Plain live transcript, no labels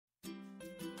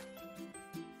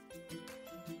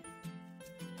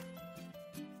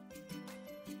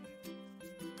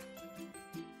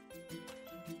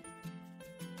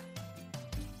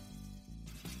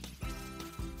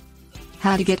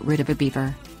How to get rid of a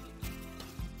beaver.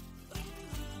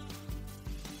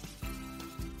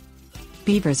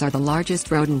 Beavers are the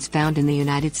largest rodents found in the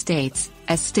United States,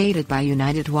 as stated by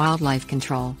United Wildlife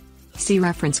Control. See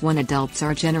reference 1. Adults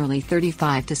are generally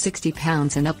 35 to 60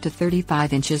 pounds and up to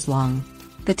 35 inches long.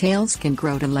 The tails can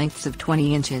grow to lengths of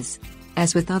 20 inches.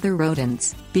 As with other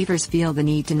rodents, beavers feel the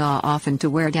need to gnaw often to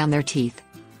wear down their teeth.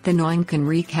 The gnawing can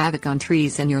wreak havoc on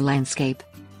trees and your landscape.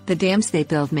 The dams they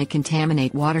build may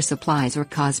contaminate water supplies or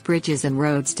cause bridges and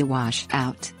roads to wash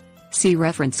out. See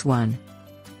reference 1.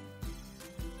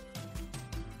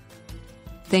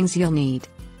 Things you'll need: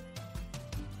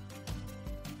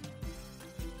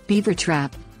 beaver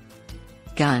trap,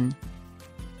 gun,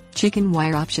 chicken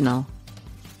wire optional,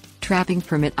 trapping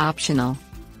permit optional.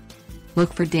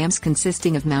 Look for dams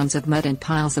consisting of mounds of mud and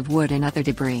piles of wood and other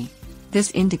debris.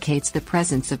 This indicates the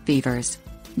presence of beavers.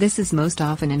 This is most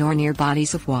often in or near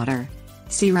bodies of water.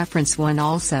 See reference 1.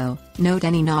 Also, note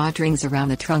any gnawed rings around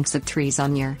the trunks of trees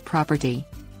on your property.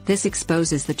 This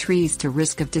exposes the trees to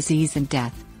risk of disease and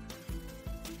death.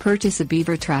 Purchase a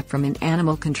beaver trap from an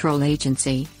animal control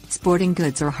agency, sporting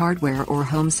goods or hardware or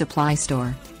home supply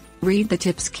store. Read the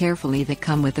tips carefully that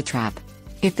come with the trap.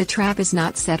 If the trap is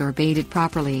not set or baited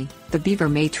properly, the beaver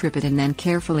may trip it, and then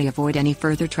carefully avoid any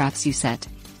further traps you set.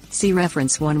 See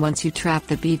reference 1. Once you trap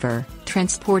the beaver,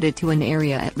 transport it to an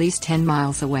area at least 10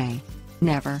 miles away.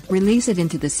 Never release it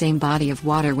into the same body of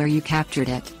water where you captured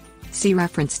it. See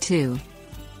reference 2.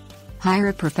 Hire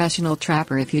a professional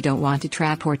trapper if you don't want to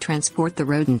trap or transport the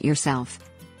rodent yourself.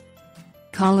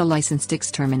 Call a licensed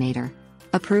exterminator.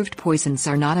 Approved poisons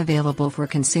are not available for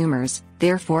consumers,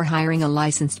 therefore hiring a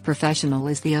licensed professional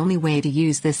is the only way to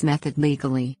use this method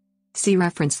legally. See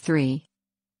reference 3.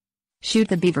 Shoot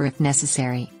the beaver if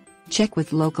necessary. Check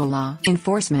with local law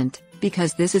enforcement,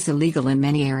 because this is illegal in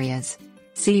many areas.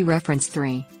 See reference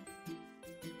 3.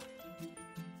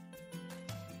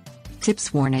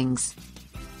 Tips. Warnings.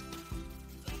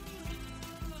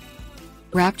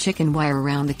 Wrap chicken wire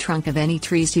around the trunk of any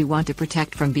trees you want to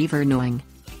protect from beaver gnawing.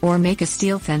 Or make a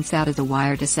steel fence out of the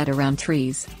wire to set around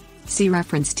trees. See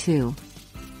reference 2.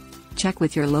 Check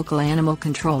with your local animal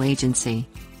control agency.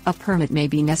 A permit may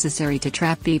be necessary to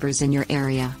trap beavers in your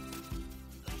area.